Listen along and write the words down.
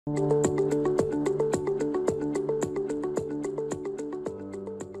Why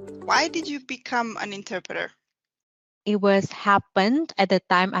did you become an interpreter? It was happened at the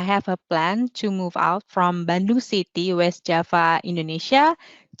time I have a plan to move out from Bandung City, West Java, Indonesia,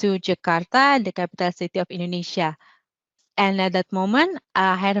 to Jakarta, the capital city of Indonesia. And at that moment,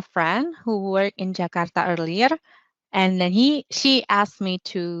 I had a friend who worked in Jakarta earlier, and then she asked me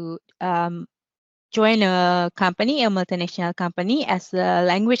to join a company, a multinational company, as a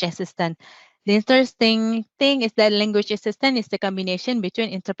language assistant. The interesting thing is that language assistant is the combination between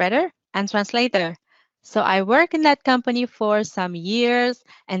interpreter and translator. So I worked in that company for some years,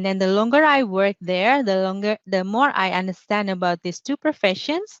 and then the longer I work there, the more I understand about these two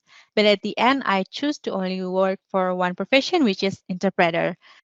professions. But at the end, I choose to only work for one profession, which is interpreter.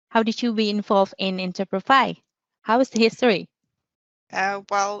 How did you be involved in Interprefy? How is the history?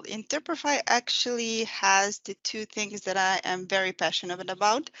 Well, Interprefy actually has the two things that I am very passionate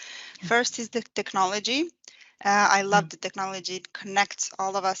about. First is the technology. I love the technology. It connects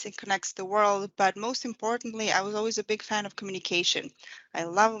all of us, it connects the world. But most importantly, I was always a big fan of communication. I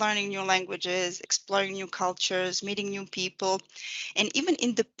love learning new languages, exploring new cultures, meeting new people. And even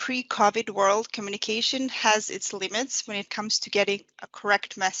in the pre-COVID world, communication has its limits when it comes to getting a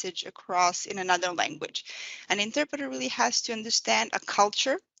correct message across in another language. An interpreter really has to understand a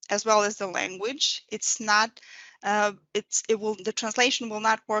culture as well as the language. It's not the translation will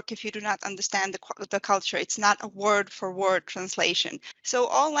not work if you do not understand the culture. It's not a word for word translation. So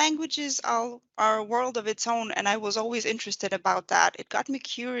all languages are a world of its own, and I was always interested about that. It got me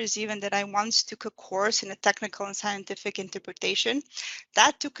curious even that I once took a course in a technical and scientific interpretation.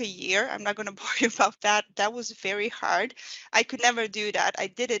 That took a year. I'm not going to bore you about that. That was very hard. I could never do that. I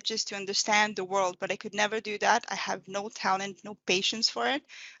did it just to understand the world, but I could never do that. I have no talent, no patience for it.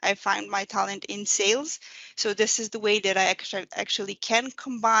 I find my talent in sales. So this is the way that I actually can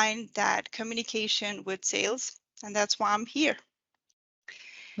combine that communication with sales, and that's why I'm here.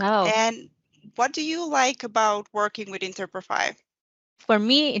 Wow. And what do you like about working with Interprefy? For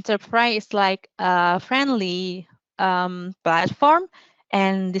me, Interprefy is like a friendly platform,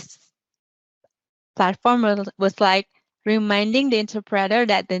 and this platform was like reminding the interpreter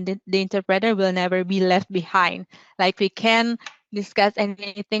that the interpreter will never be left behind. Like we can discuss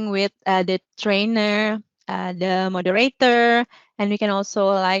anything with the trainer, the moderator, and we can also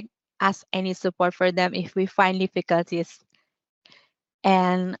like ask any support for them if we find difficulties.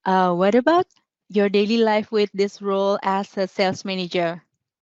 And what about your daily life with this role as a sales manager?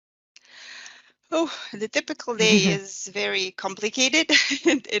 Oh, the typical day is very complicated.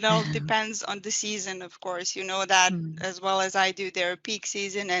 It all depends on the season, of course. You know that Mm. as well as I do. There are peak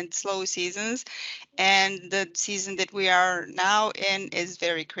season and slow seasons, and the season that we are now in is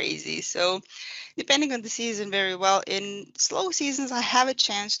very crazy. So, depending on the season, very well. In slow seasons, I have a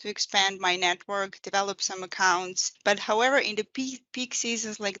chance to expand my network, develop some accounts. But however, in the peak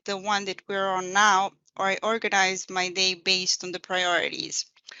seasons like the one that we're on now, or I organize my day based on the priorities.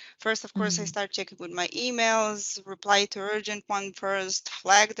 First, of course, I Mm. start checking with my emails, reply to urgent one first,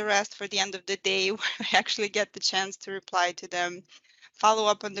 flag the rest for the end of the day where I actually get the chance to reply to them, follow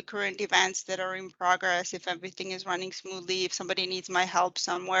up on the current events that are in progress, if everything is running smoothly, if somebody needs my help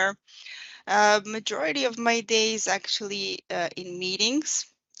somewhere. Majority of my days actually in meetings.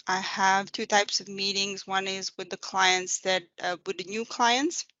 I have two types of meetings. One is with the clients with the new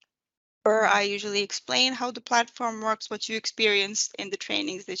clients, where I usually explain how the platform works, what you experienced in the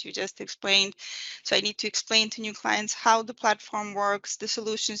trainings that you just explained. So I need to explain to new clients how the platform works, the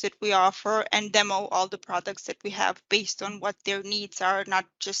solutions that we offer, and demo all the products that we have based on what their needs are, not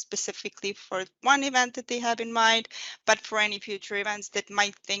just specifically for one event that they have in mind, but for any future events that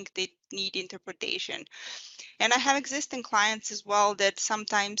might think they need interpretation. And I have existing clients as well that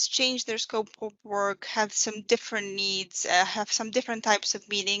sometimes change their scope of work, have some different needs, have some different types of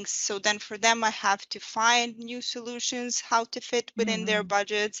meetings. So then for them, I have to find new solutions, how to fit within their Mm.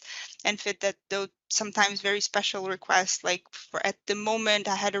 budgets and fit that those sometimes very special requests. Like for at the moment,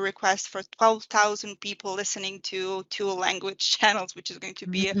 I had a request for 12,000 people listening to two language channels, which is going to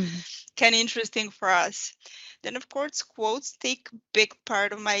be Mm. kind of interesting for us. Then, of course, quotes take a big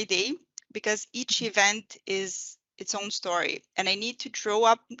part of my day because each event is its own story. And I need to draw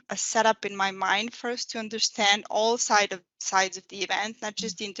up a setup in my mind first to understand all sides of the event, not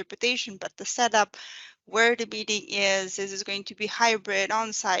just the interpretation, but the setup, where the meeting is it going to be hybrid,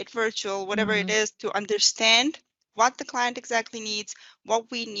 on-site, virtual, whatever it Mm. is, to understand what the client exactly needs, what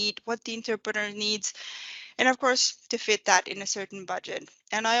we need, what the interpreter needs, And of course, to fit that in a certain budget.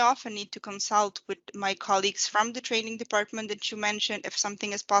 And I often need to consult with my colleagues from the training department that you mentioned if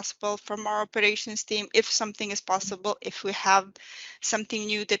something is possible, from our operations team, if something is possible, if we have something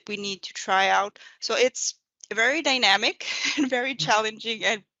new that we need to try out. So it's very dynamic and very challenging.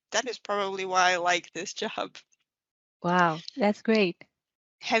 And that is probably why I like this job. Wow, that's great.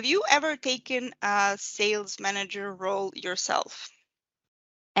 Have you ever taken a sales manager role yourself?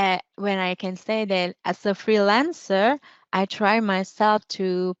 When I can say that as a freelancer, I try myself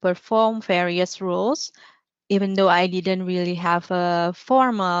to perform various roles, even though I didn't really have a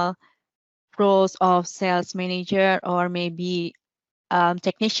formal roles of sales manager or maybe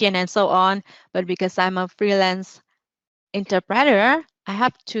technician and so on. But because I'm a freelance interpreter, I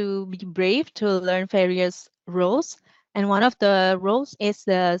have to be brave to learn various roles. And one of the roles is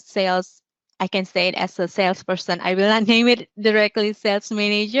the sales. I can say it as a salesperson. I will not name it directly sales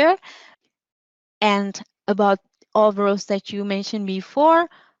manager. And about all roles that you mentioned before,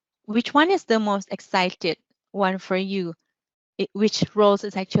 which one is the most excited one for you? Which roles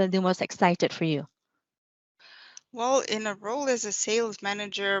is actually the most excited for you? Well, in a role as a sales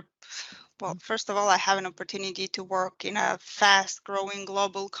manager, well, first of all, I have an opportunity to work in a fast-growing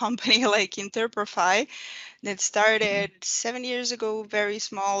global company like Interprefy that started 7 years ago, very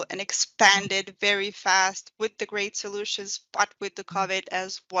small, and expanded very fast with the great solutions, but with the COVID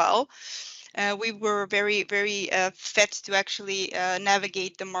as well. We were very, very fit to actually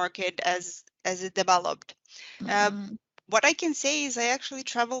navigate the market as it developed. Uh, Mm-mm. what I can say is I actually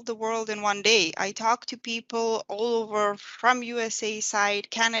traveled the world in one day. I talked to people all over from USA side,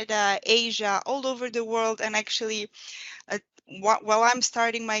 Canada, Asia, all over the world, and actually uh, while I'm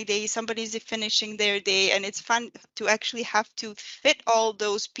starting my day, somebody's finishing their day, and it's fun to actually have to fit all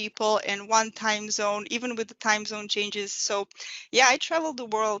those people in one time zone, even with the time zone changes. So, yeah, I traveled the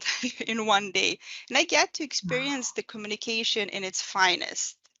world in one day, and I get to experience the communication in its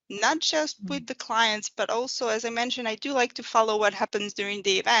finest. Not just with the clients, but also, as I mentioned, I do like to follow what happens during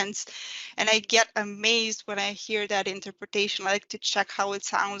the events. And I get amazed when I hear that interpretation. I like to check how it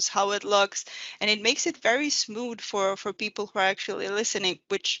sounds, how it looks, and it makes it very smooth for people who are actually listening,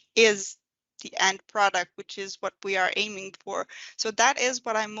 which is the end product, which is what we are aiming for. So that is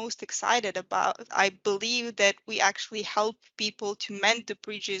what I'm most excited about. I believe that we actually help people to mend the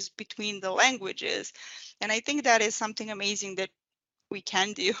bridges between the languages, and I think that is something amazing that we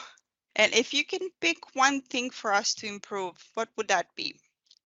can do. And if you can pick one thing for us to improve, what would that be?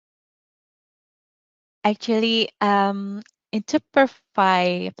 Actually,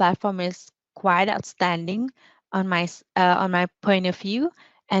 Interprefy platform is quite outstanding on my point of view,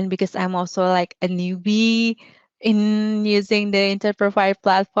 and because I'm also like a newbie in using the Interprefy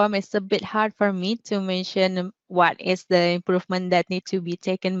platform, it's a bit hard for me to mention what is the improvement that need to be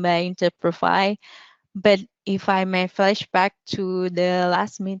taken by Interprefy. But if I may flash back to the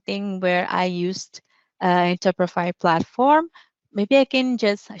last meeting where I used Interprefy platform, maybe I can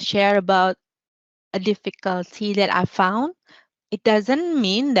just share about a difficulty that I found. It doesn't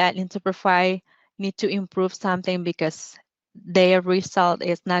mean that Interprefy need to improve something because their result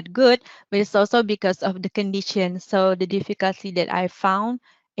is not good, but it's also because of the condition. So the difficulty that I found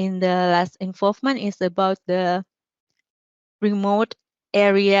in the last involvement is about the remote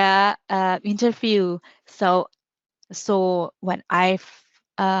area interview. So when I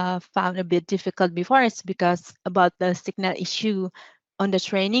found a bit difficult before, it's because about the signal issue on the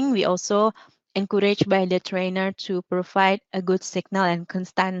training. We also encouraged by the trainer to provide a good signal and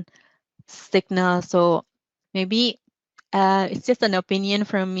constant signal. So maybe it's just an opinion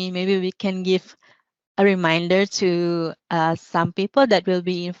from me. Maybe we can give a reminder to some people that will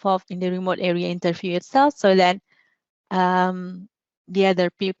be involved in the remote area interview itself, so that um, the other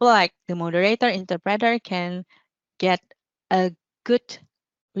people, like the moderator, interpreter, can get a good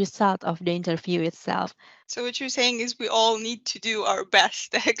result of the interview itself. So what you're saying is we all need to do our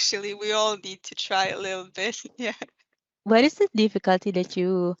best. Actually, we all need to try a little bit. Yeah. What is the difficulty that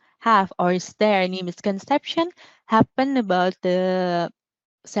you have, or is there any misconception happen about the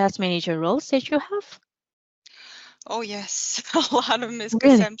sales manager roles that you have? Oh, yes, a lot of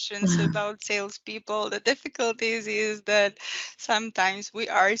Really? misconceptions about salespeople. The difficulties is that sometimes we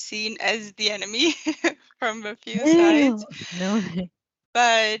are seen as the enemy from a few Ew. sides. No.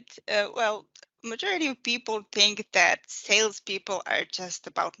 But well, majority of people think that salespeople are just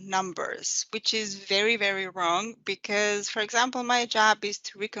about numbers, which is very, very wrong because, for example, my job is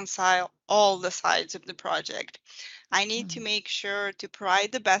to reconcile all the sides of the project. I need to Mm, make sure to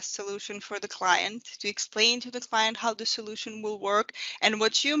provide the best solution for the client, to explain to the client how the solution will work, and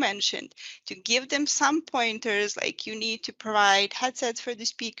what you mentioned, to give them some pointers like you need to provide headsets for the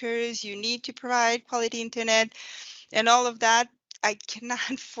speakers, you need to provide quality internet, and all of that. I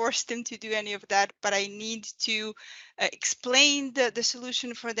cannot force them to do any of that, but I need to explain the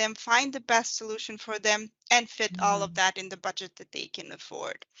solution for them, find the best solution for them, and fit all of mm, that in the budget that they can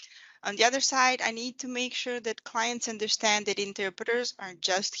afford. On the other side, I need to make sure that clients understand that interpreters are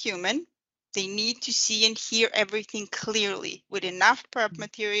just human. They need to see and hear everything clearly with enough prep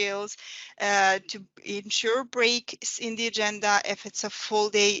materials to ensure breaks in the agenda. If it's a full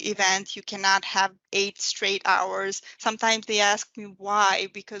day event, you cannot have 8 straight hours. Sometimes they ask me why,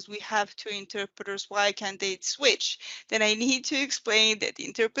 because we have two interpreters, why can't they switch? Then I need to explain that the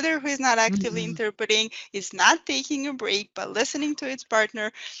interpreter who is not actively mm, interpreting is not taking a break but listening to its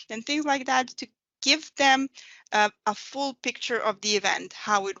partner and things like that to give them a full picture of the event,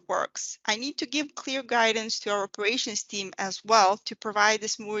 how it works. I need to give clear guidance to our operations team as well to provide a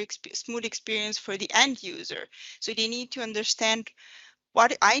smooth experience for the end user. So they need to understand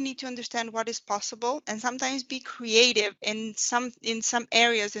what I need to understand what is possible and sometimes be creative in some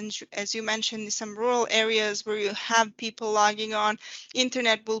areas, and as you mentioned, in some rural areas where you have people logging on,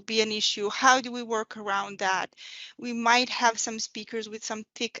 internet will be an issue. How do we work around that? We might have some speakers with some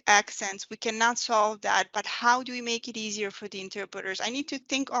thick accents. We cannot solve that, but how do we make it easier for the interpreters? I need to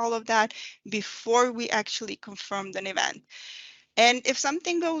think all of that before we actually confirm an event. And if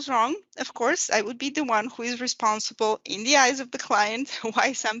something goes wrong, of course, I would be the one who is responsible in the eyes of the client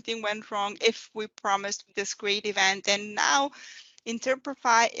why something went wrong if we promised this great event. And now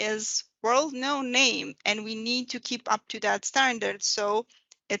Interprefy is world-known name, and we need to keep up to that standard. So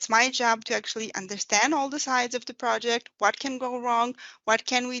it's my job to actually understand all the sides of the project, what can go wrong, what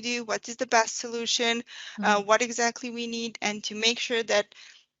can we do, what is the best solution, mm. what exactly we need, and to make sure that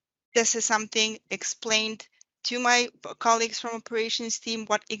this is something explained to my colleagues from operations team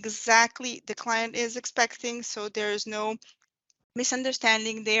what exactly the client is expecting, so there is no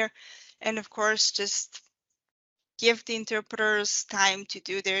misunderstanding there. And of course, just give the interpreters time to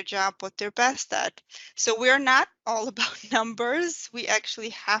do their job what they're best at. So we're not all about numbers. We actually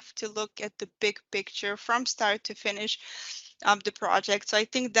have to look at the big picture from start to finish of the project. So I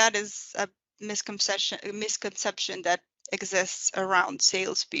think that is a misconception that exists around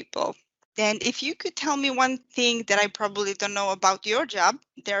salespeople. And if you could tell me one thing that I probably don't know about your job,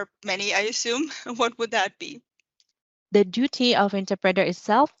 there are many, I assume, what would that be? The duty of interpreter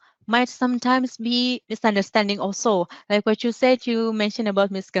itself might sometimes be misunderstanding also. Like what you said, you mentioned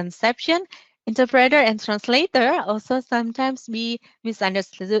about misconception. Interpreter and translator also sometimes be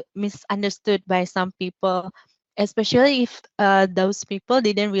misunderstood by some people, especially if those people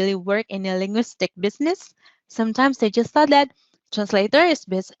didn't really work in a linguistic business. Sometimes they just thought that translator is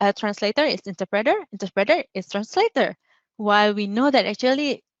interpreter, interpreter is translator. While we know that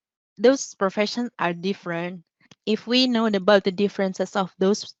actually those professions are different. If we know about the differences of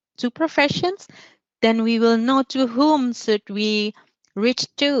those two professions, then we will know to whom should we reach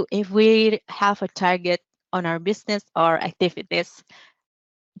to if we have a target on our business or activities.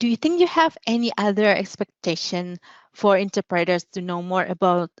 Do you think you have any other expectation for interpreters to know more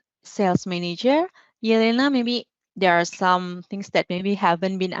about sales manager? Yelena, maybe there are some things that maybe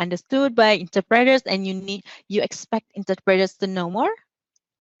haven't been understood by interpreters and you expect interpreters to know more?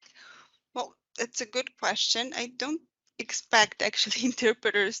 Well, it's a good question. I don't expect actually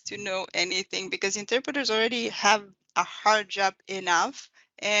interpreters to know anything because interpreters already have a hard job enough.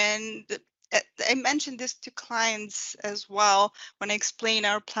 And I mentioned this to clients as well when I explain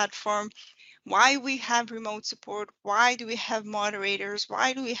our platform, why we have remote support, why do we have moderators,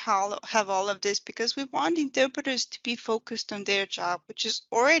 why do we have all of this? Because we want interpreters to be focused on their job, which is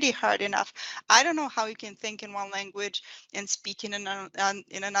already hard enough. I don't know how you can think in one language and speak in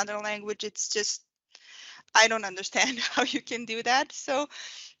another language. It's just, I don't understand how you can do that. So,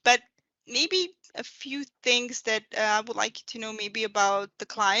 but maybe a few things that I would like you to know maybe about the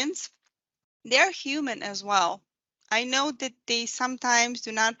clients. They're human as well. I know that they sometimes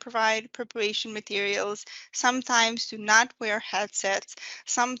do not provide preparation materials, sometimes do not wear headsets,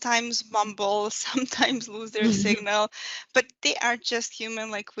 sometimes mumble, sometimes lose their signal, but they are just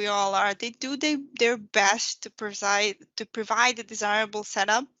human like we all are. They do their best to provide a desirable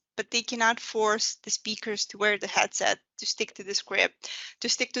setup, but they cannot force the speakers to wear the headset, to stick to the script, to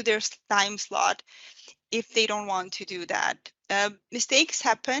stick to their time slot if they don't want to do that. Mistakes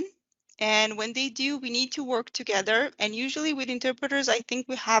happen, And when they do, we need to work together. And usually with interpreters, I think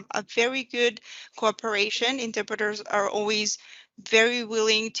we have a very good cooperation. Interpreters are always very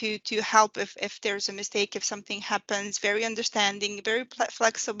willing to help if there's a mistake, if something happens, very understanding, very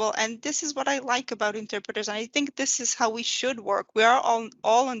flexible. And this is what I like about interpreters. And I think this is how we should work. We are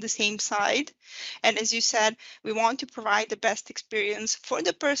all on the same side. And as you said, we want to provide the best experience for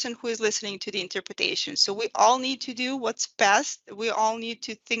the person who is listening to the interpretation. So we all need to do what's best. We all need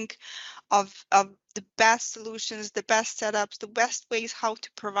to think of the best solutions, the best setups, the best ways how to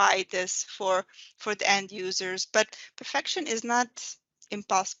provide this for the end users. But perfection is not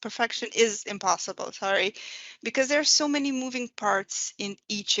impossible. Perfection is impossible, sorry, because there are so many moving parts in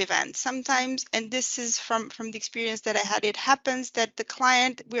each event. Sometimes, and this is from the experience that I had, it happens that the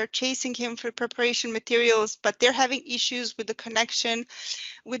client, we are chasing him for preparation materials, but they're having issues with the connection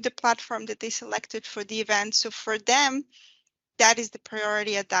with the platform that they selected for the event. So for them, that is the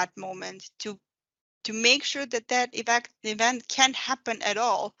priority at that moment, to make sure that event can happen at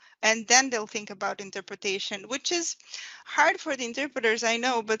all, and then they'll think about interpretation, which is hard for the interpreters, I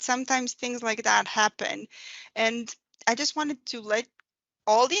know, but sometimes things like that happen. And I just wanted to let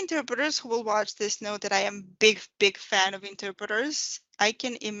all the interpreters who will watch this know that I am big fan of interpreters. I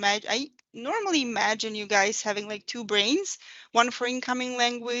normally imagine you guys having like two brains, one for incoming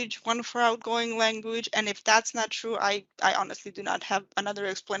language, one for outgoing language. And if that's not true, I honestly do not have another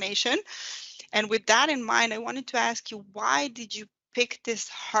explanation. And with that in mind, I wanted to ask you, why did you pick this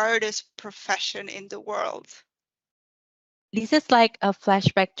hardest profession in the world? This is like a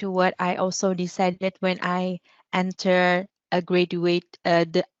flashback to what I also decided when I enter a graduate,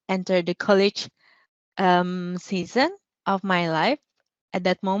 enter the college season of my life. At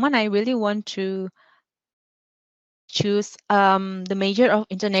that moment, I really want to choose the major of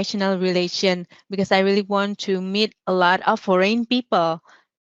international relation because I really want to meet a lot of foreign people.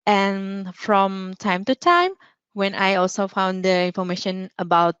 And from time to time, when I also found the information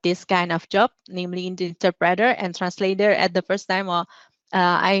about this kind of job, namely in the interpreter and translator at the first time,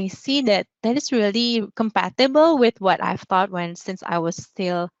 I see that that is really compatible with what I've thought when since I was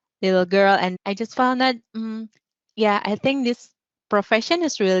still little girl, and I just found that, yeah, I think this profession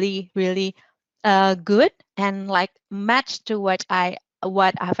is really, really good and like matched to what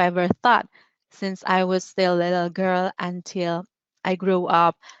I've ever thought since I was still little girl until I grew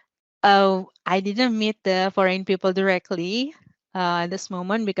up. Oh, I didn't meet the foreign people directly at this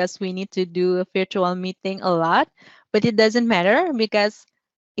moment because we need to do a virtual meeting a lot. But it doesn't matter because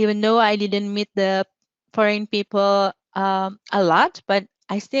even though I didn't meet the foreign people a lot, but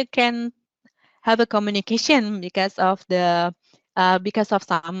I still can have a communication because of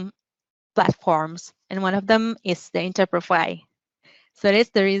some platforms, and one of them is the Interprefy. So that's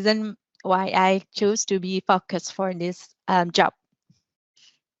the reason why I chose to be focused for this job.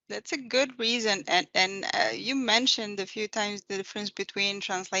 That's a good reason. And you mentioned a few times the difference between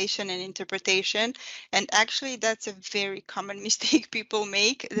translation and interpretation. And actually, that's a very common mistake people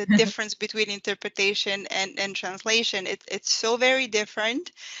make, the difference between interpretation and translation. It's so very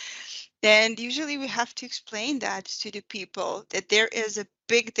different. And usually we have to explain that to the people, that there is a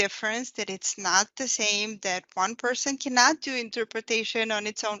big difference, that it's not the same, that one person cannot do interpretation on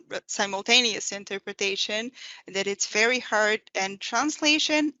its own, simultaneous interpretation, that it's very hard. And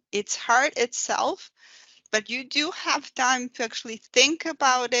translation, it's hard itself, but you do have time to actually think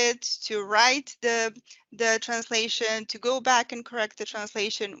about it, to write the translation, to go back and correct the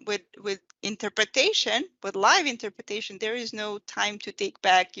translation. With interpretation, with live interpretation, there is no time to take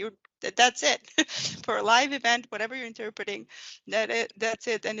back. That's it. For a live event, whatever you're interpreting, that's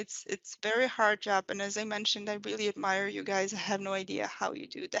it. And it's very hard job. And as I mentioned, I really admire you guys. I have no idea how you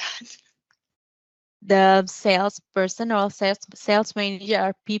do that. The salesperson or sales manager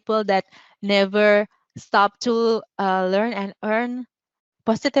are people that never stop to learn and earn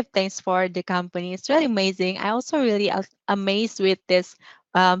positive things for the company. It's really amazing. I also really amazed with this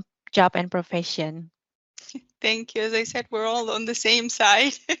um, job and profession. Thank you. As I said, we're all on the same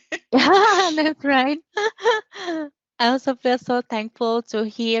side. Yeah, that's right. I also feel so thankful to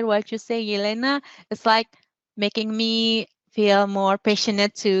hear what you say, Yelena. It's like making me feel more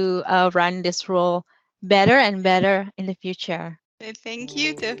passionate to run this role better and better in the future. Thank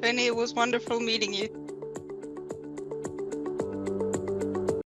you, Tiffany. It was wonderful meeting you.